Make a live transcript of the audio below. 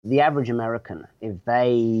The average American, if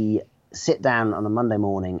they sit down on a Monday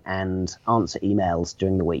morning and answer emails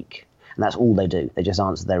during the week, and that's all they do, they just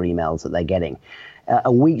answer their emails that they're getting,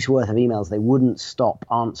 a week's worth of emails they wouldn't stop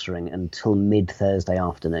answering until mid-Thursday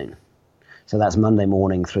afternoon. So that's Monday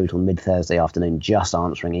morning through till mid-Thursday afternoon, just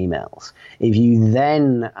answering emails. If you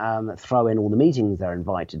then throw in all the meetings they're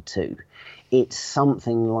invited to, it's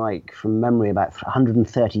something like, from memory, about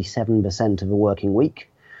 137% of a working week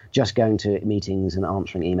just going to meetings and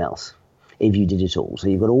answering emails, if you did it all. So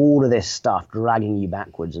you've got all of this stuff dragging you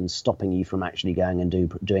backwards and stopping you from actually going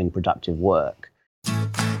and doing productive work.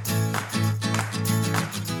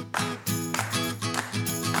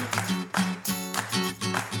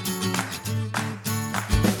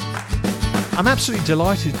 I'm absolutely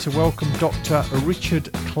delighted to welcome Dr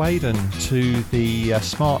Richard Claydon to the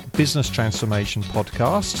Smart Business Transformation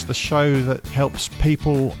podcast, the show that helps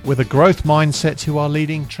people with a growth mindset who are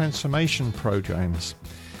leading transformation programs.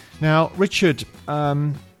 Now, Richard,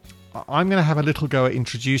 I'm going to have a little go at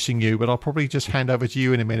introducing you, but I'll probably just hand over to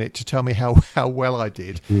you in a minute to tell me how well I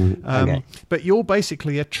did. Okay. But you're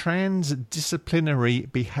basically a transdisciplinary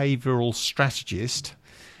behavioural strategist,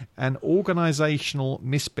 an organisational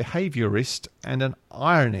misbehaviourist, and an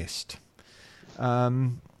ironist.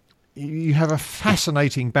 You have a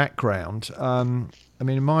fascinating background. I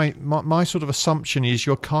mean, my sort of assumption is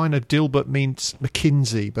you're kind of Dilbert meets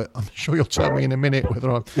McKinsey, but I'm sure you'll tell me in a minute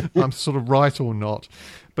whether I'm sort of right or not.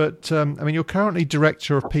 But I mean, you're currently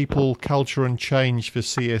Director of People, Culture and Change for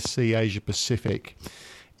CSC Asia Pacific.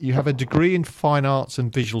 You have a degree in Fine Arts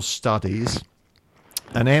and Visual Studies,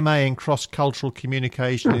 an MA in Cross-Cultural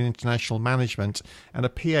Communication and International Management, and a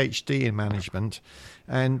PhD in Management.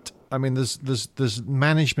 And I mean, there's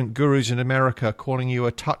management gurus in America calling you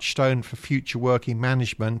a touchstone for future working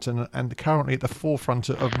management, and currently at the forefront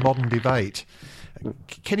of modern debate.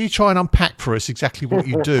 Can you try and unpack for us exactly what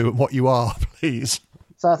you do and what you are, please?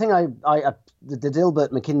 So I think the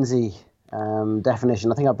Dilbert McKinsey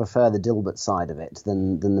definition, I think I prefer the Dilbert side of it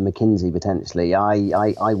than the McKinsey potentially.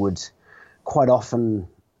 I would quite often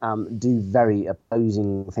do very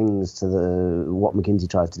opposing things to what McKinsey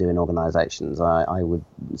tries to do in organisations. I would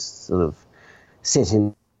sort of sit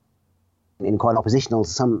in quite oppositional to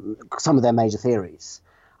some of their major theories.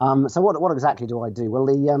 So what exactly do I do? Well,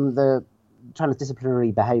 the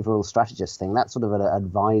transdisciplinary behavioural strategist thing, that's sort of an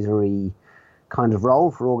advisory kind of role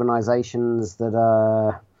for organisations that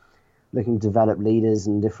are looking to develop leaders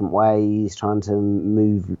in different ways, trying to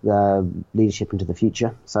move leadership into the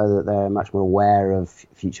future so that they're much more aware of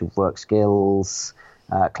future work skills,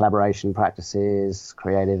 collaboration practices,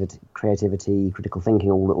 creativity, critical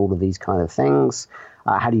thinking, all of these kind of things.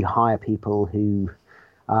 How do you hire people who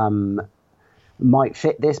might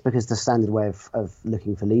fit this, because the standard way of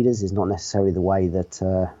looking for leaders is not necessarily the way that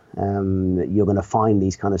you're going to find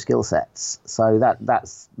these kind of skill sets. So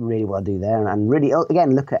that's really what I do there, and really,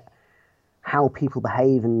 again, look at how people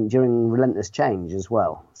behave during relentless change as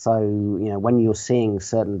well. So, when you're seeing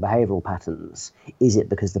certain behavioural patterns, is it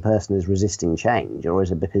because the person is resisting change, or is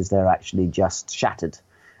it because they're actually just shattered,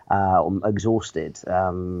 exhausted,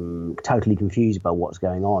 totally confused by what's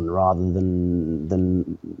going on, rather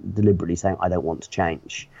than deliberately saying, I don't want to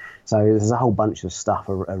change? So there's a whole bunch of stuff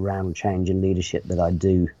around change and leadership that I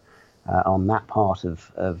do on that part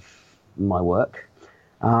of my work.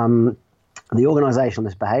 The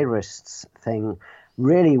organisational misbehaviourists thing,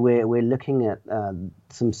 really we're looking at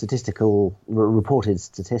some reported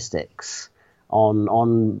statistics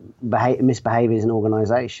on misbehaviours in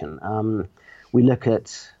organisation. We look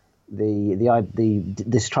at the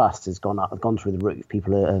distrust has gone through the roof.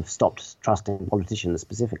 People have stopped trusting politicians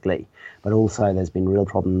specifically, but also there's been real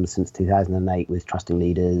problems since 2008 with trusting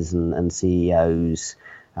leaders and CEOs,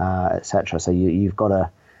 etc. So you've got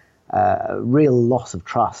a real loss of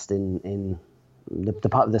trust in the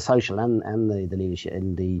part of the social and the leadership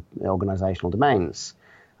in the organisational domains.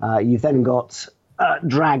 You've then got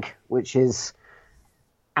drag, which is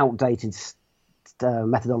outdated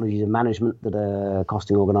methodologies of management that are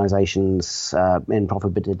costing organisations in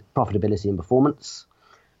profitability and performance.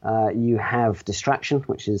 You have distraction,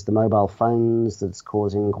 which is the mobile phones that's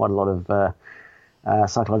causing quite a lot of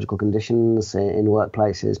psychological conditions in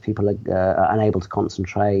workplaces. People are unable to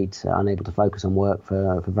concentrate, unable to focus on work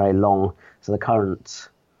for very long. So the current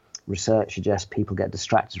research suggests people get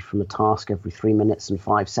distracted from a task every 3 minutes and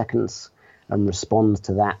 5 seconds and respond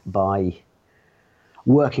to that by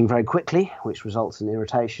working very quickly, which results in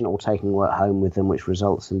irritation, or taking work home with them, which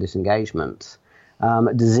results in disengagement.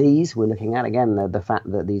 Disease, we're looking at, again, the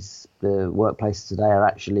fact that the workplaces today are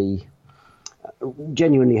actually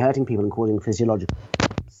genuinely hurting people and causing physiological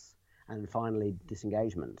problems. And finally,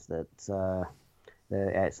 disengagement, that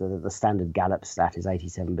The standard Gallup stat is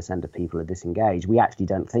 87% of people are disengaged. We actually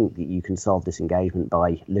don't think that you can solve disengagement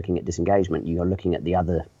by looking at disengagement. You're looking at the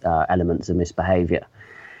other elements of misbehaviour.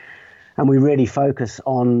 And we really focus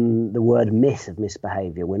on the word of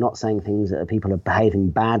misbehaviour. We're not saying things that people are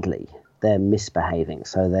behaving badly. They're misbehaving.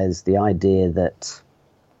 So there's the idea that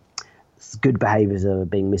good behaviours are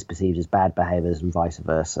being misperceived as bad behaviours and vice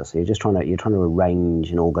versa. So you're trying to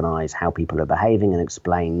arrange and organise how people are behaving and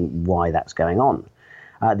explain why that's going on.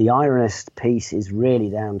 The ironist piece is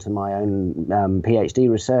really down to my own PhD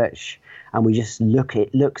research, and we just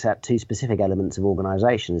looks at two specific elements of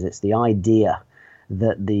organisations. It's the idea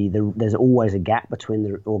that there's always a gap between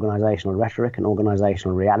the organisational rhetoric and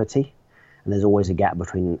organisational reality, and there's always a gap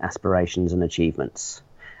between aspirations and achievements.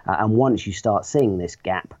 And once you start seeing this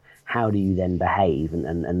gap, how do you then behave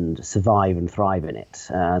and survive and thrive in it?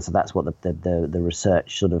 So that's what the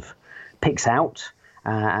research sort of picks out.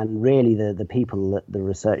 And really the people that the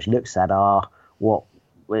research looks at are what,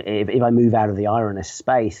 if I move out of the ironist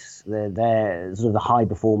space, they're sort of the high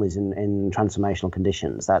performers in transformational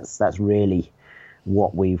conditions. That's really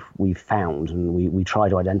what we've found, and we try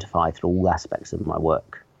to identify through all aspects of my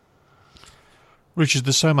work. Richard,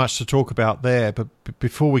 there's so much to talk about there, but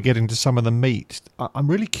before we get into some of the meat, I'm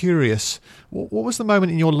really curious, what was the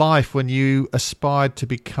moment in your life when you aspired to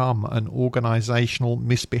become an organisational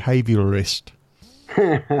misbehaviourist?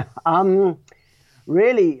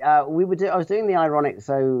 Really, I was doing the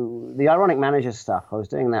ironic manager stuff. I was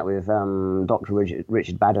doing that with Dr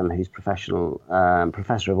Richard Claydon, who's professor of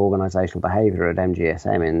organisational behaviour at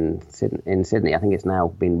MGSM in Sydney. I think it's now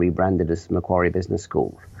been rebranded as Macquarie Business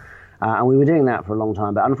School. And we were doing that for a long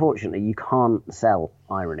time, but unfortunately you can't sell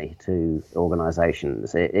irony to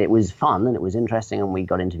organisations. It was fun and it was interesting, and we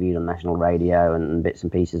got interviewed on national radio and bits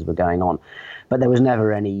and pieces were going on, but there was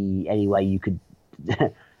never any way you could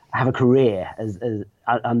have a career as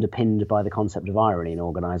underpinned by the concept of irony in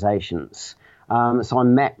organisations. So I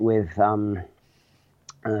met with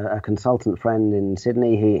a consultant friend in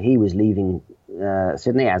Sydney. He was leaving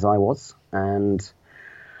Sydney as I was, and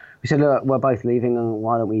we said, look, we're both leaving, and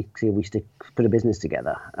why don't we put a business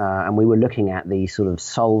together? And we were looking at the sort of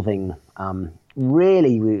solving.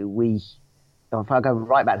 Really, if I go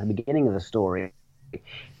right back to the beginning of the story,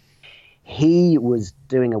 he was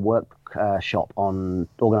doing a workshop on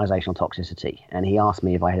organisational toxicity, and he asked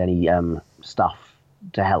me if I had any stuff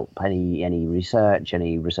to help, any research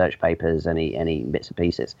papers, any bits and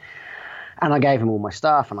pieces. And I gave him all my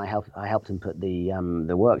stuff, and I helped him put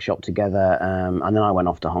the workshop together. And then I went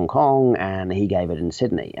off to Hong Kong, and he gave it in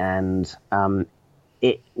Sydney. And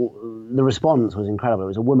the response was incredible. It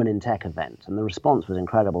was a women in tech event, and the response was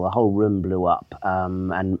incredible. The whole room blew up,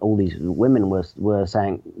 and all these women were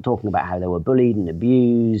talking about how they were bullied and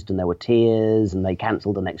abused, and there were tears, and they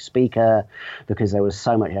cancelled the next speaker because there was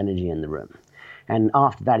so much energy in the room. And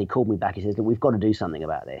after that, he called me back. He says, "Look, we've got to do something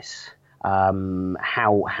about this.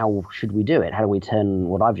 How should we do it? How do we turn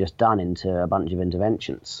what I've just done into a bunch of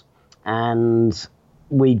interventions?" And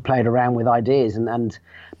we played around with ideas, and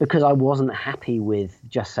because I wasn't happy with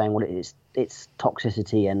just saying what it is, it's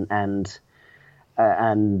toxicity and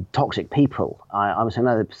toxic people. I was saying,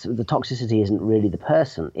 no, the toxicity isn't really the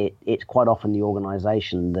person. It's quite often the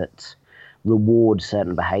organisation that rewards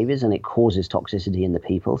certain behaviours, and it causes toxicity in the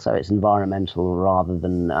people. So it's environmental rather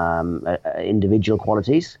than individual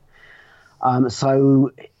qualities. So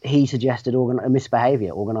he suggested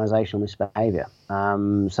organisational misbehaviour.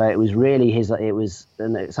 So it was really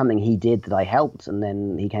something he did that I helped, and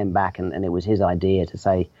then he came back and it was his idea to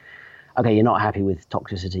say, okay, you're not happy with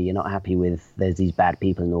toxicity, you're not happy with there's these bad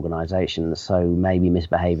people in organisations, so maybe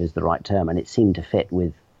misbehaviour is the right term. And it seemed to fit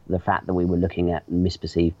with the fact that we were looking at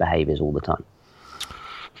misperceived behaviours all the time.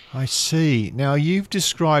 I see. Now, you've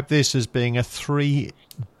described this as being a $3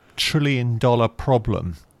 trillion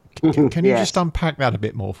problem. Can you just unpack that a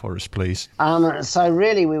bit more for us, please? So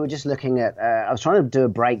really, we were just looking at, I was trying to do a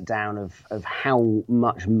breakdown of how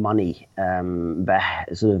much money bad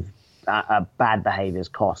behaviours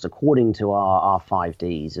cost according to our 5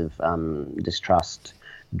 Ds of distrust,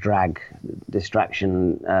 drag,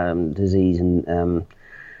 distraction, disease, and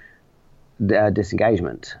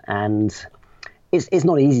disengagement. And it's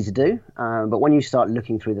not easy to do, but when you start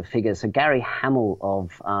looking through the figures, so Gary Hamel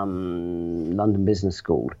of London Business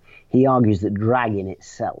School, he argues that drag in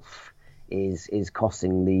itself is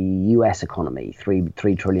costing the US economy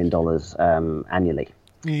 $3 trillion annually.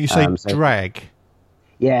 You say drag?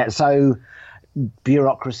 Yeah, so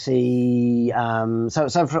bureaucracy.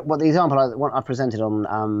 So for the example I presented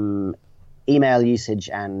on email usage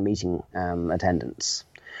and meeting attendance.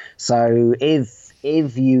 So if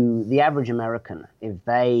the average American, if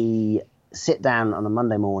they sit down on a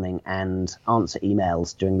Monday morning and answer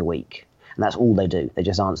emails during the week. And that's all they do. They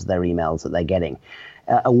just answer their emails that they're getting.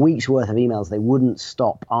 A week's worth of emails they wouldn't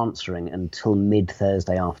stop answering until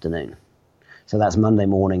mid-Thursday afternoon. So that's Monday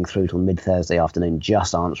morning through till mid-Thursday afternoon,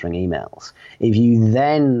 just answering emails. If you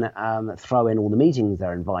then throw in all the meetings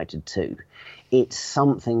they're invited to, it's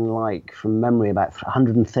something like, from memory, about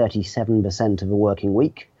 137% of a working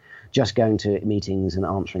week just going to meetings and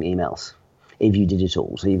answering emails, if you did it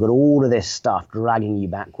all. So you've got all of this stuff dragging you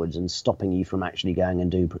backwards and stopping you from actually going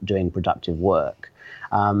and doing productive work.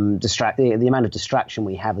 The amount of distraction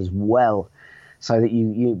we have as well, so that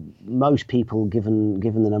most people, given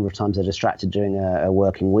the number of times they're distracted during a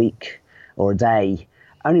working week or a day,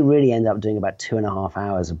 only really end up doing about 2.5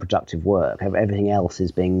 hours of productive work. Everything else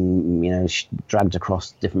is being, dragged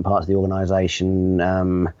across different parts of the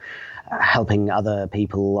organisation, helping other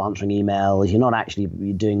people, answering emails. You're not actually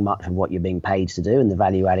doing much of what you're being paid to do in the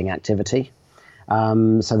value-adding activity.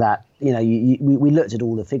 So that, we looked at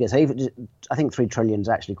all the figures. I think 3 trillion is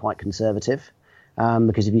actually quite conservative,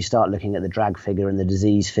 because if you start looking at the drag figure and the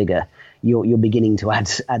disease figure, you're beginning to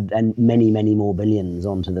add many, many more billions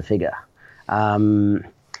onto the figure. And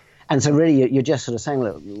so really you're just sort of saying,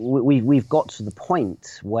 look, we've got to the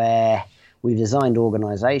point where we've designed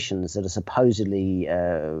organizations that are supposedly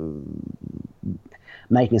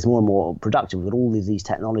making us more and more productive. We've got all these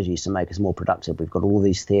technologies to make us more productive. We've got all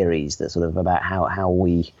these theories that sort of about how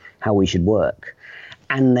we should work,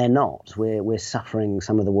 and they're not. We're suffering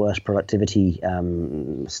some of the worst productivity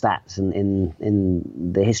stats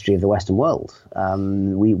in the history of the Western world.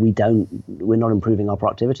 We're not improving our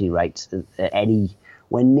productivity rates at anywhere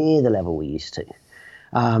near the level we used to.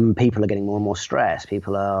 People are getting more and more stressed.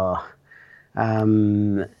 People are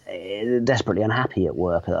desperately unhappy at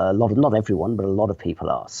work. Not everyone, but a lot of people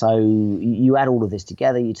are. So you add all of this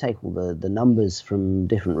together, you take all the numbers from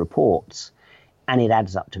different reports, and it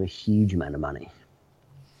adds up to a huge amount of money.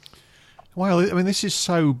 Well, I mean, this is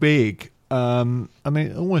so big. It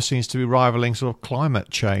almost seems to be rivaling sort of climate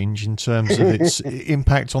change in terms of its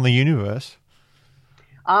impact on the universe.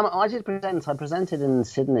 I presented in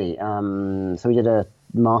Sydney. So we did a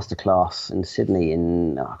masterclass in Sydney I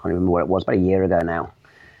can't remember where it was, about a year ago now.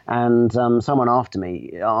 And someone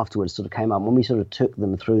afterwards sort of came up when we sort of took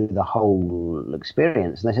them through the whole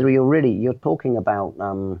experience. And they said, well, you're talking about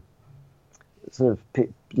sort of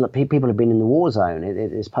people have been in the war zone.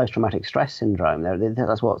 It's post-traumatic stress syndrome.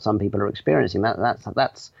 That's what some people are experiencing.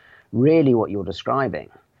 That's really what you're describing.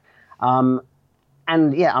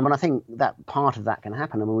 And yeah, I think that part of that can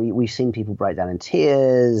happen. We've seen people break down in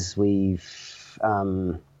tears. I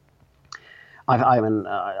don't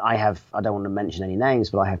want to mention any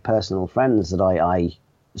names, but I have personal friends that I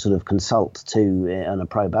sort of consult to on a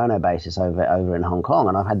pro bono basis over in Hong Kong,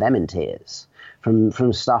 and I've had them in tears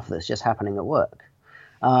from stuff that's just happening at work,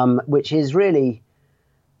 which is really,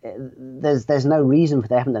 there's no reason for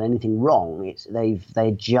they haven't done anything wrong.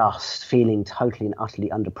 They're just feeling totally and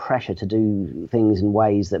utterly under pressure to do things in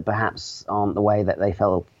ways that perhaps aren't the way that they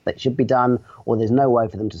felt that should be done, or there's no way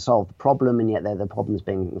for them to solve the problem, and yet the problem's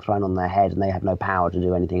being thrown on their head and they have no power to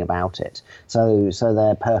do anything about it. So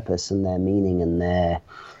their purpose and their meaning and their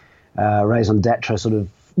raison d'etre sort of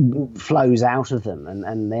flows out of them,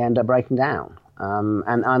 and they end up breaking down.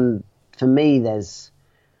 And for me, there's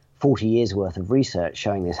 40 years worth of research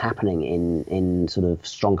showing this happening in sort of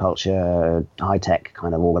strong culture, high tech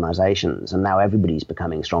kind of organizations. And now everybody's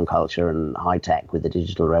becoming strong culture and high tech with the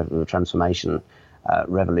digital transformation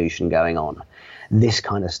revolution going on. This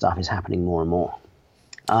kind of stuff is happening more and more.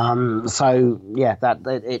 So yeah,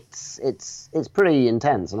 it's pretty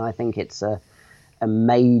intense. And I think it's a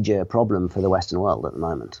major problem for the Western world at the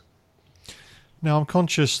moment. Now, I'm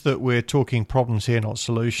conscious that we're talking problems here, not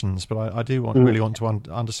solutions, but I do really want to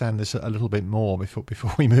understand this a little bit more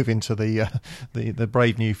before we move into the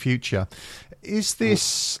brave new future. Is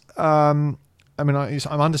this? I'm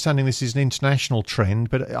understanding this is an international trend,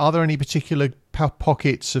 but are there any particular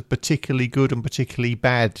pockets of particularly good and particularly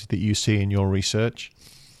bad that you see in your research?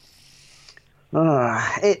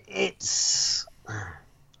 It's.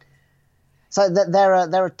 So there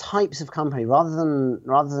are types of company rather than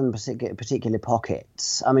particular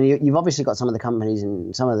pockets. I mean, you've obviously got some of the companies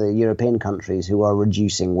in some of the European countries who are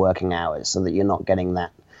reducing working hours so that you're not getting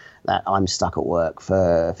that I'm stuck at work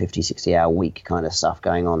for 50, 60-hour week kind of stuff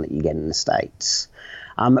going on that you get in the States.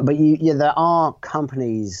 But there are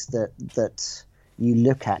companies that you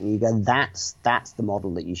look at and you go, that's the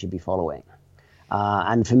model that you should be following.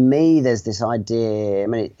 And for me, there's this idea.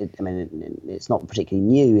 It's not particularly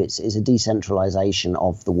new. It's a decentralization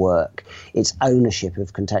of the work. It's ownership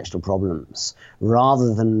of contextual problems,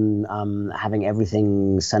 rather than having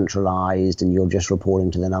everything centralized and you're just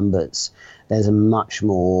reporting to the numbers. There's a much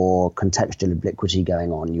more contextual obliquity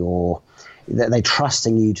going on. They're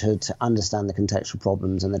trusting you to understand the contextual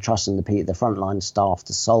problems, and they're trusting the frontline staff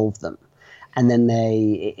to solve them. And then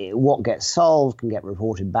what gets solved can get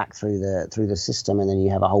reported back through the system, and then you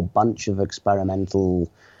have a whole bunch of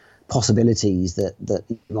experimental possibilities that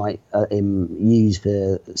you might use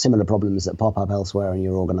for similar problems that pop up elsewhere in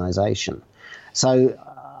your organisation. So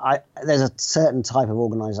there's a certain type of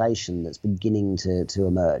organisation that's beginning to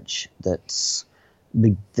emerge that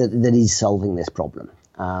is solving this problem,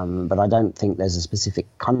 but I don't think there's a specific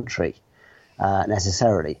country.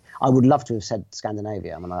 Necessarily. I would love to have said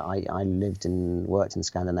Scandinavia. I lived and worked in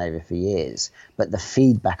Scandinavia for years, but the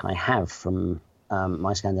feedback I have from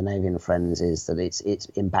my Scandinavian friends is that it's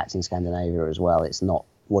impacting Scandinavia as well. It's not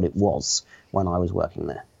what it was when I was working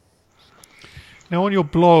there. Now, on your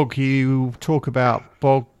blog, you talk about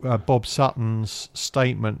Bob Sutton's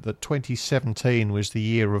statement that 2017 was the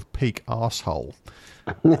year of peak arsehole.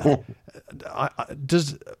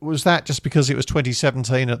 Was that just because it was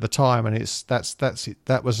 2017 at the time, and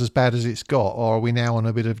that was as bad as it's got, or are we now on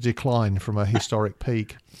a bit of decline from a historic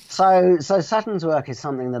peak? So Sutton's work is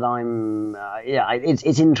something that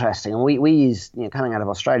it's interesting, and we use, coming out of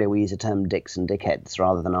Australia, we use the term dicks and dickheads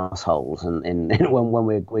rather than assholes, and when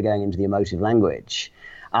we're going into the emotive language.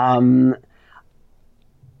 For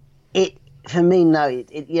me, no.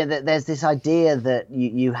 There's this idea that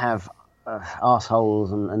you have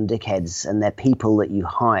arseholes and dickheads, and they're people that you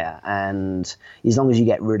hire, and as long as you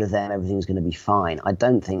get rid of them, everything's going to be fine. I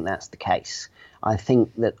don't think that's the case. I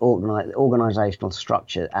think that organisational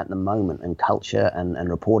structure at the moment, and culture and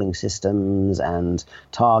reporting systems and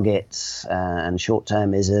targets and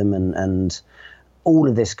short-termism and all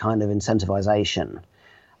of this kind of incentivization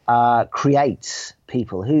creates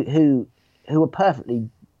people who are perfectly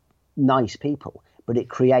nice people, but it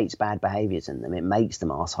creates bad behaviours in them. It makes them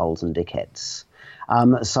arseholes and dickheads.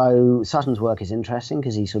 So Sutton's work is interesting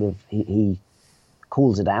because he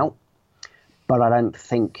calls it out, but I don't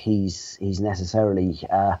think he's necessarily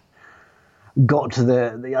got to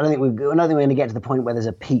the. I don't think we're going to get to the point where there's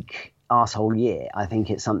a peak arsehole year. I think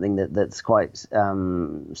it's something that's quite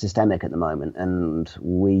systemic at the moment, and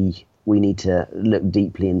we need to look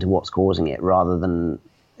deeply into what's causing it, rather than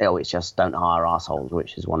it's just don't hire arseholes,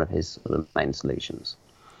 which is one of his sort of main solutions.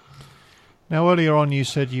 Now, earlier on, you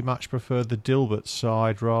said you much preferred the Dilbert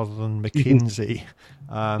side rather than McKinsey.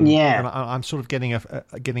 And I'm sort of getting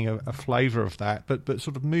a flavour of that, but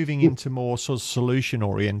sort of moving into more sort of solution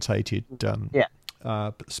orientated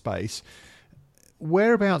space.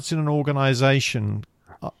 Whereabouts in an organisation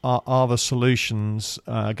are the solutions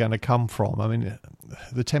going to come from? I mean,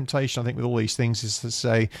 the temptation, I think, with all these things is to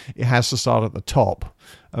say it has to start at the top.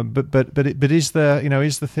 But is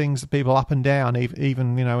the things that people up and down,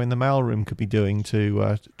 even in the mailroom, could be doing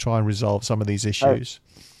to try and resolve some of these issues?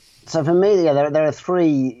 So for me, there are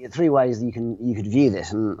three ways that you could view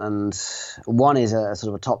this, and one is a sort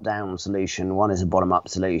of a top-down solution, one is a bottom-up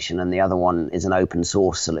solution, and the other one is an open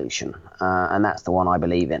source solution, and that's the one I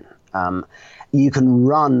believe in. You can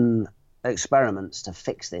run experiments to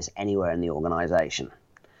fix this anywhere in the organisation.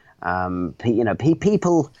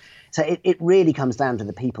 People. So it really comes down to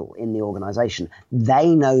the people in the organisation.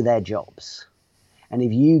 They know their jobs, and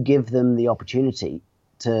if you give them the opportunity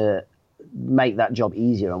to make that job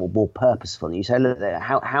easier and more purposeful, and you say, look,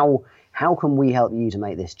 how can we help you to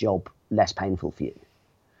make this job less painful for you?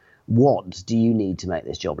 What do you need to make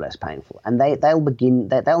this job less painful? And they'll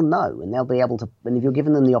know, and they'll be able to. And if you're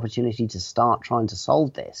giving them the opportunity to start trying to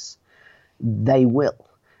solve this, they will.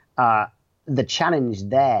 The challenge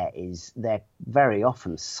there is they're very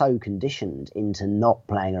often so conditioned into not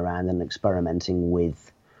playing around and experimenting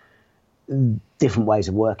with different ways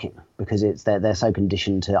of working, because they're so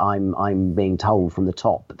conditioned to I'm being told from the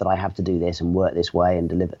top that I have to do this and work this way and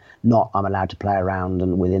deliver. Not I'm allowed to play around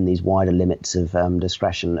and within these wider limits of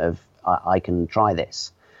discretion of I can try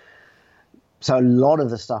this. So a lot of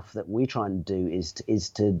the stuff that we try and do is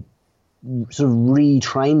to sort of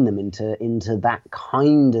retrain them into that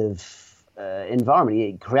kind of environment.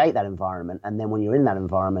 You create that environment, and then when you're in that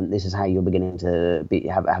environment, this is how you're beginning to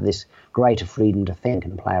have this greater freedom to think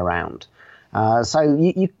and play around. So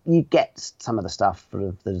you get some of the stuff,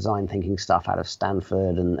 the design thinking stuff out of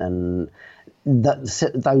Stanford, and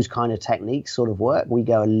those kind of techniques sort of work. We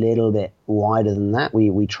go a little bit wider than that.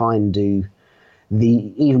 We try and do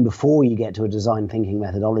even before you get to a design thinking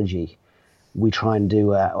methodology, we try and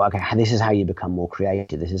do, okay, this is how you become more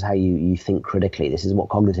creative. This is how you think critically. This is what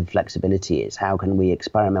cognitive flexibility is. How can we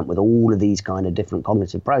experiment with all of these kind of different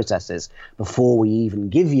cognitive processes before we even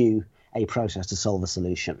give you a process to solve a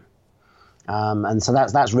solution? And so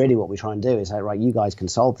that's really what we try and do is say, right, you guys can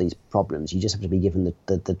solve these problems. You just have to be given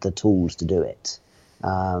the tools to do it.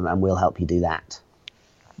 And we'll help you do that.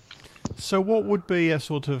 So what would be a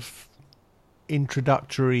sort of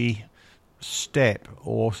introductory step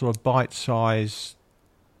or sort of bite-sized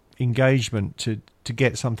engagement to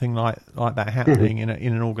get something like that happening in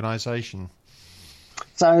an organisation?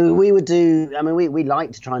 So we would do, I mean, we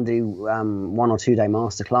like to try and do 1 or 2 day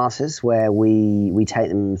master classes where we take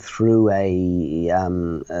them through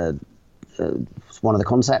one of the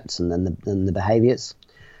concepts and then the behaviours.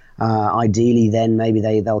 Ideally, then maybe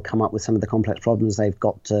they'll come up with some of the complex problems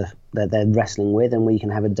they're wrestling with, and we can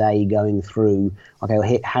have a day going through, okay,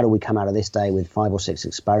 well, how do we come out of this day with 5 or 6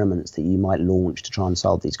 experiments that you might launch to try and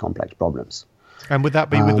solve these complex problems. And would that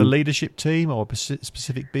be with the leadership team or a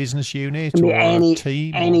specific business unit or a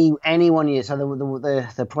team? Anyone. So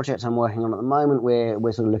the project I'm working on at the moment,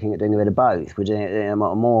 we're sort of looking at doing a bit of both. We're doing a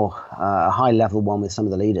more high level one with some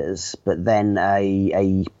of the leaders, but then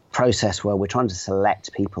a process where we're trying to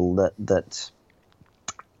select people that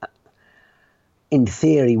in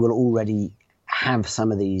theory will already have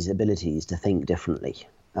some of these abilities to think differently.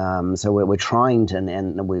 So we're trying to,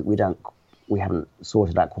 and we haven't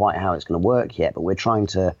sorted out quite how it's going to work yet, but we're trying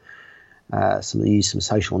to use some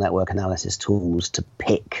social network analysis tools to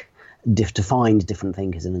to find different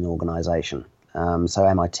thinkers in an organisation. So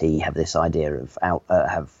MIT have this idea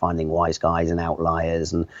of finding wise guys and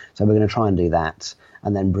outliers, and so we're going to try and do that,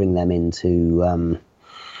 and then bring them into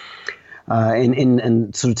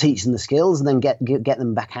and sort of teach them the skills, and then get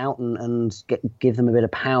them back out and give them a bit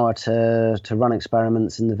of power to run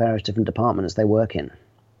experiments in the various different departments they work in.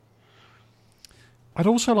 I'd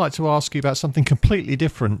also like to ask you about something completely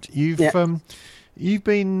different. You've been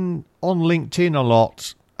on LinkedIn a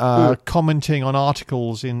lot, commenting on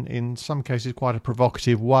articles in some cases quite a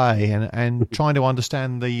provocative way, and trying to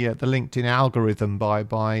understand the LinkedIn algorithm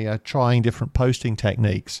by trying different posting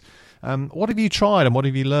techniques. What have you tried and what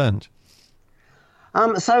have you learned?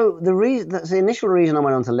 So the initial reason I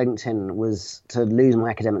went onto LinkedIn was to lose my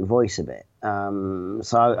academic voice a bit.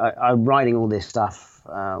 So I'm writing all this stuff,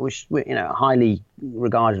 which highly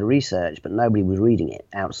regarded research, but nobody was reading it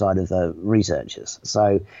outside of the researchers.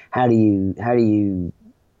 So how do you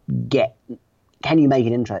can you make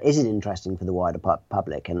it interesting? Is it interesting for the wider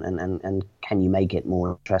public, and can you make it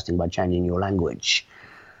more interesting by changing your language?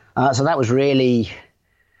 So that was really.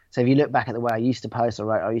 So if you look back at the way I used to post,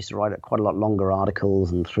 I used to write quite a lot longer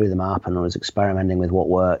articles and threw them up, and I was experimenting with what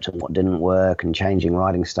worked and what didn't work and changing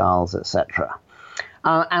writing styles, etc.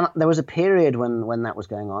 And there was a period when that was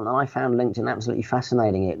going on, and I found LinkedIn absolutely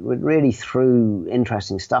fascinating. It really threw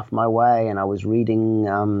interesting stuff my way, and I was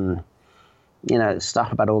reading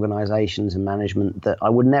stuff about organizations and management that I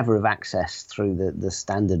would never have accessed through the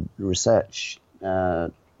standard research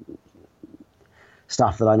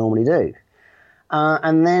stuff that I normally do.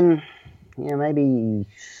 And then, maybe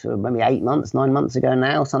 9 months ago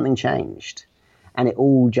now, something changed, and it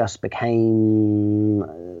all just became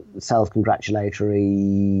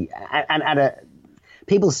self-congratulatory, and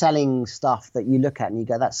people selling stuff that you look at and you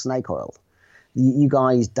go, that's snake oil. You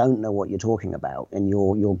guys don't know what you're talking about, and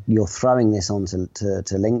you're throwing this onto to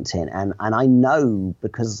LinkedIn, and I know,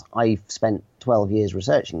 because I've spent 12 years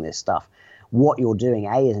researching this stuff, what you're doing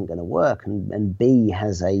A isn't going to work, and B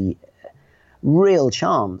has a real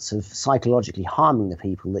chance of psychologically harming the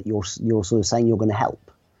people that you're sort of saying you're going to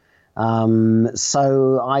help.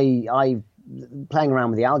 So I playing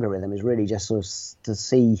around with the algorithm is really just sort of to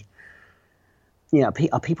see,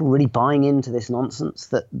 are people really buying into this nonsense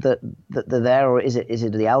that they're there, or is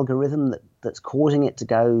it the algorithm that's causing it to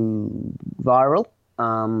go viral,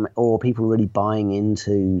 or are people really buying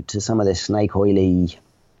into some of this snake oily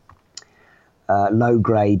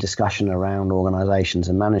low-grade discussion around organizations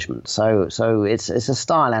and management. So it's a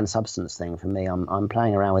style and substance thing for me. I'm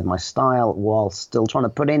playing around with my style while still trying to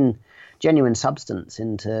put in genuine substance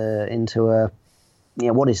into a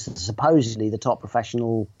what is supposedly the top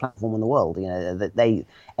professional platform in the world.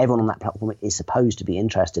 Everyone on that platform is supposed to be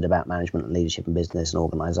interested about management and leadership and business and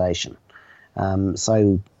organization.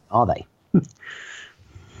 So are they?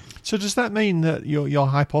 So does that mean that your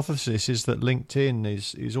hypothesis is that LinkedIn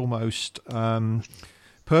is almost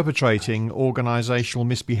perpetrating organisational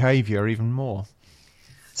misbehaviour even more?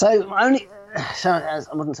 So I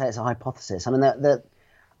wouldn't say it's a hypothesis. I mean, that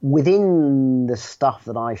within the stuff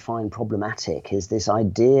that I find problematic is this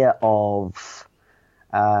idea of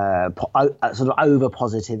sort of over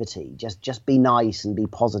positivity. Just be nice and be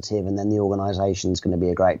positive, and then the organisation's going to be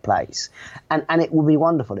a great place. And it would be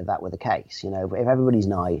wonderful if that were the case. You know, if everybody's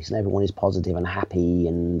nice and everyone is positive and happy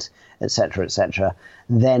and etc.,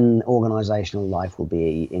 then organisational life will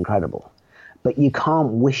be incredible. But you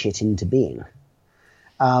can't wish it into being,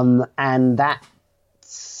 and that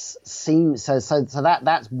seems so.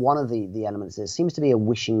 That's one of the elements. There seems to be a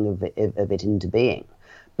wishing of it into being.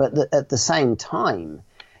 But at the same time,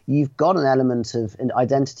 you've got an element of an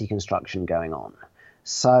identity construction going on.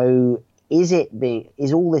 So is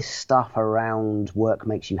all this stuff around work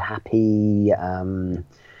makes you happy,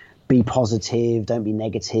 be positive, don't be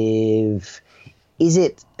negative? Is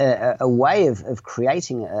it a way of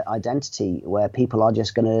creating an identity where people are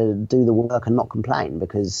just going to do the work and not complain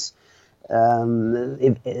because that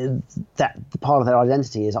part of their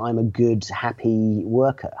identity is I'm a good, happy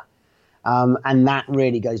worker? And that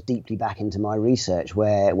really goes deeply back into my research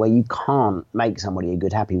where you can't make somebody a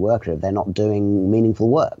good, happy worker if they're not doing meaningful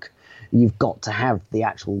work. You've got to have the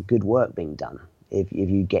actual good work being done. If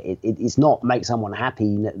you get it, it's not make someone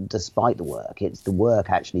happy despite the work. It's the work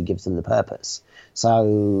actually gives them the purpose.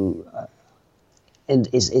 So, and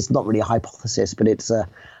it's not really a hypothesis, but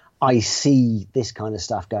I see this kind of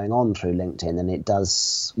stuff going on through LinkedIn, and it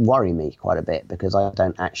does worry me quite a bit because I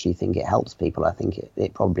don't actually think it helps people. I think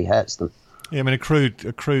it probably hurts them. Yeah, I mean, a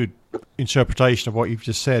crude interpretation of what you've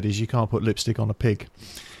just said is you can't put lipstick on a pig.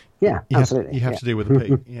 Yeah, absolutely. You have to deal with a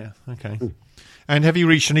pig. Yeah, okay. And have you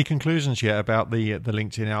reached any conclusions yet about the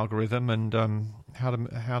LinkedIn algorithm and how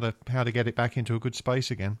to get it back into a good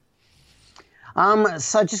space again?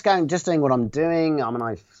 So just doing what I'm doing. I mean,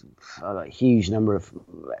 I've got a huge number of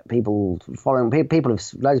people following. Loads of people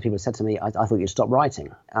have said to me, I thought you'd stop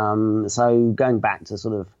writing. So going back to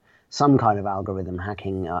sort of some kind of algorithm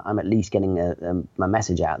hacking, I'm at least getting my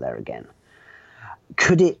message out there again.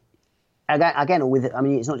 Could it, again, with, I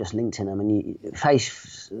mean, it's not just LinkedIn. I mean,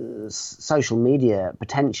 social media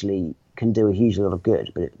potentially can do a huge lot of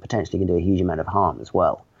good, but it potentially can do a huge amount of harm as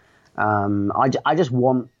well. I just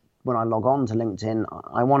want, when I log on to LinkedIn,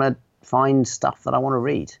 I want to find stuff that I want to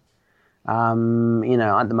read. You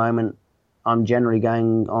know, at the moment, I'm generally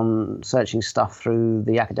going on searching stuff through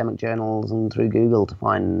the academic journals and through Google to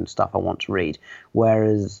find stuff I want to read.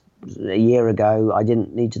 Whereas a year ago, I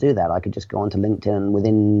didn't need to do that. I could just go onto LinkedIn and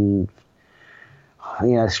within,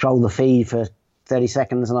 scroll the feed for 30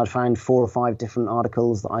 seconds and I'd find 4 or 5 different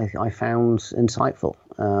articles that I found insightful.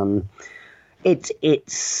 It's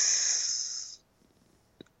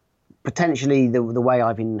potentially the way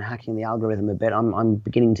I've been hacking the algorithm a bit. I'm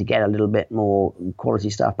beginning to get a little bit more quality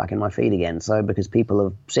stuff back in my feed again. So because people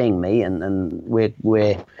are seeing me and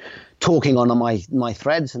we're talking on my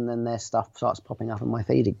threads, and then their stuff starts popping up in my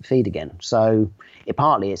feed again. So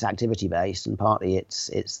partly it's activity based, and partly it's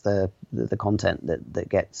the content that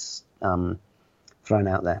gets thrown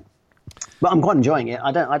out there. But I'm quite enjoying it.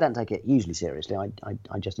 I don't take it hugely seriously.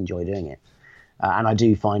 I just enjoy doing it. And I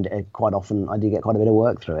do find it quite often, I do get quite a bit of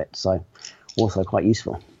work through it. So also quite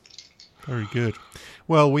useful. Very good.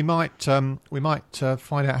 Well, we might find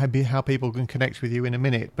out how people can connect with you in a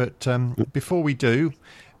minute. But before we do,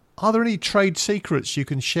 are there any trade secrets you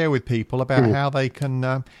can share with people about how they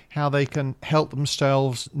can help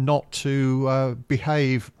themselves not to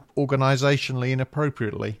behave organisationally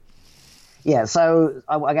inappropriately? Yeah, so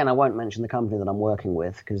again, I won't mention the company that I'm working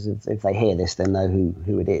with, because if they hear this, they'll know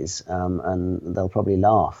who it is, and they'll probably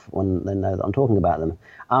laugh when they know that I'm talking about them.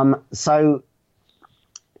 So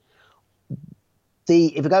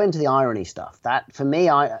if we go into the irony stuff, that for me,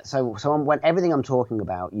 when everything I'm talking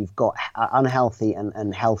about, you've got unhealthy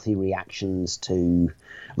and healthy reactions to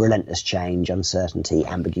relentless change, uncertainty,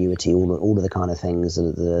 ambiguity, all of the kind of things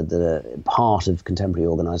that are part of contemporary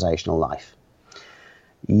organisational life.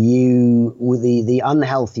 The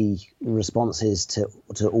unhealthy responses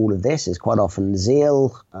to all of this is quite often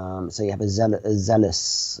zeal. So you have a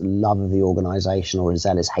zealous love of the organisation or a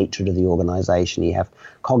zealous hatred of the organisation. You have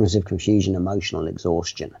cognitive confusion, emotional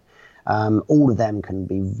exhaustion. All of them can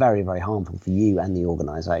be very, very harmful for you and the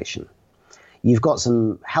organisation. You've got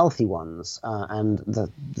some healthy ones, and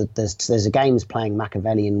there's a games playing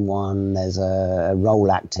Machiavellian one. There's a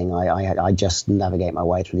role acting. I just navigate my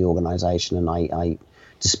way through the organisation, and I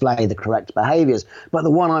display the correct behaviours. But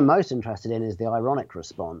the one I'm most interested in is the ironic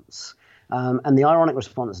response. And the ironic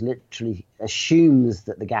response literally assumes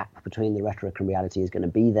that the gap between the rhetoric and reality is going to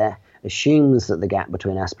be there, assumes that the gap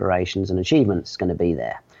between aspirations and achievements is going to be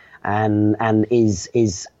there, and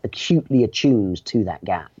is acutely attuned to that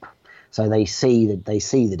gap. So they see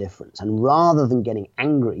the difference. And rather than getting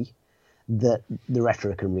angry, that the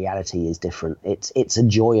rhetoric and reality is different. It's a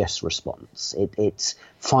joyous response. It's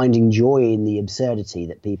finding joy in the absurdity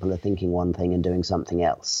that people are thinking one thing and doing something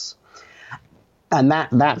else. And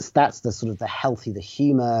that's the sort of the healthy, the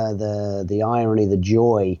humor, the irony, the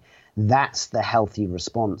joy. That's the healthy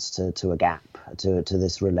response to a gap, to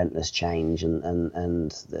this relentless change,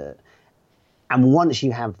 and once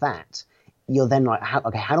you have that, you're then like,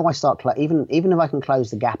 how do I start? Even if I can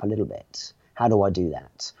close the gap a little bit, how do I do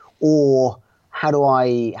that? Or how do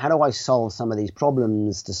I solve some of these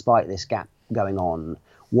problems despite this gap going on?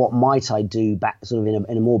 What might I do back, sort of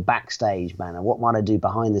in a more backstage manner? What might I do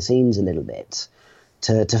behind the scenes a little bit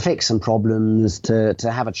to fix some problems, to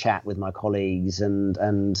have a chat with my colleagues and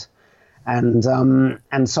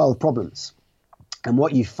solve problems? And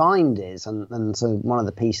what you find is, and so one of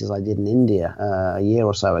the pieces I did in India a year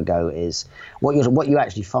or so ago is what you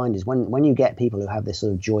actually find is when you get people who have this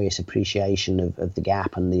sort of joyous appreciation of the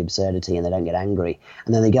gap and the absurdity, and they don't get angry,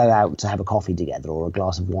 and then they go out to have a coffee together or a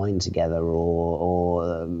glass of wine together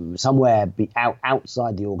or somewhere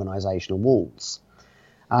outside the organisational walls.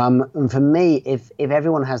 And for me, if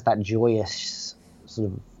everyone has that joyous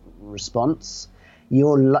sort of response,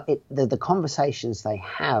 the conversations they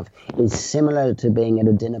have is similar to being at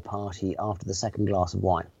a dinner party after the second glass of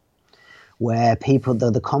wine, where people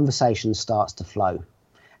the conversation starts to flow,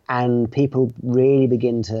 and people really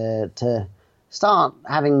begin to start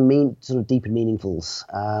having sort of deeper meaningfuls,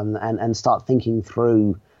 and start thinking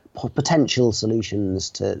through potential solutions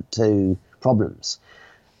to problems,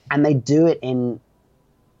 and they do it in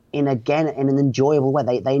an enjoyable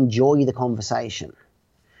way. They enjoy the conversation.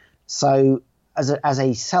 So as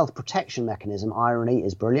a self-protection mechanism, irony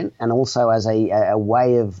is brilliant, and also as a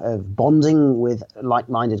way of bonding with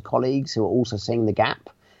like-minded colleagues who are also seeing the gap,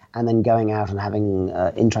 and then going out and having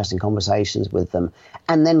interesting conversations with them,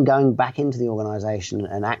 and then going back into the organisation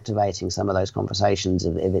and activating some of those conversations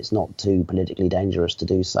if it's not too politically dangerous to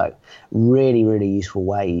do so. Really, really useful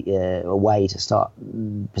a way to start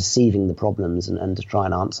perceiving the problems and to try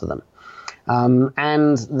and answer them.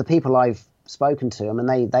 And the people I've spoken to, I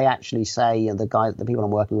mean, they actually say, the people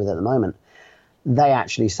I'm working with at the moment, they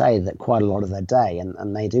actually say that quite a lot of their day,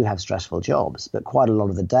 and they do have stressful jobs, but quite a lot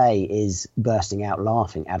of the day is bursting out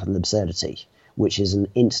laughing at an absurdity, which is an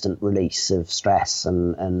instant release of stress,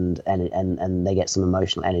 and they get some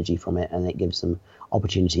emotional energy from it, and it gives them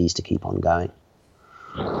opportunities to keep on going.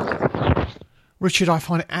 Richard, I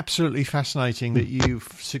find it absolutely fascinating that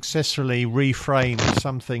you've successfully reframed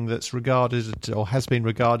something that's regarded or has been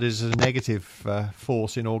regarded as a negative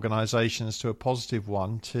force in organisations to a positive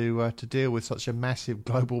one to deal with such a massive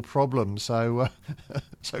global problem. So,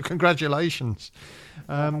 so congratulations.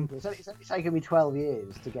 It's only taken me 12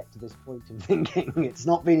 years to get to this point of thinking. It's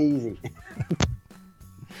not been easy.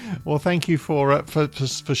 Well, thank you for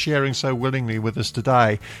sharing so willingly with us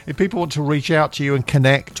today. If people want to reach out to you and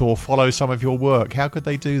connect or follow some of your work, how could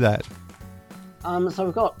they do that? So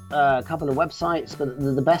we've got a couple of websites, but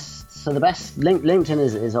the best LinkedIn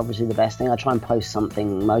is obviously the best thing. I try and post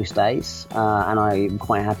something most days, and I'm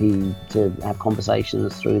quite happy to have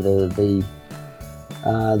conversations through the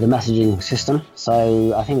messaging system.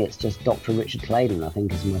 So I think it's just Dr Richard Claydon, I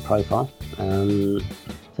think, is my profile. So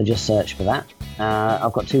just search for that.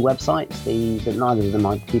 I've got two websites, but neither of them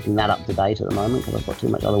I'm keeping that up to date at the moment because I've got too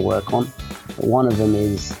much other work on. But one of them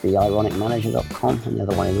is the ironicmanager.com, and the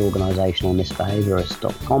other one is Organisational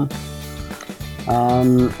misbehaviourist.com.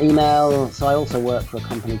 Email, so I also work for a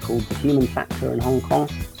company called The Human Factor in Hong Kong,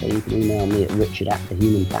 so you can email me at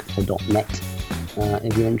richard@thehumanfactor.net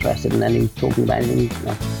if you're interested in talking about anything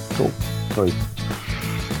talk through.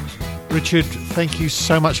 Richard, thank you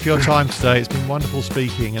so much for your time today. It's been wonderful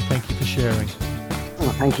speaking, and thank you for sharing. Oh,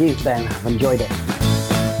 thank you, Ben. I've enjoyed it.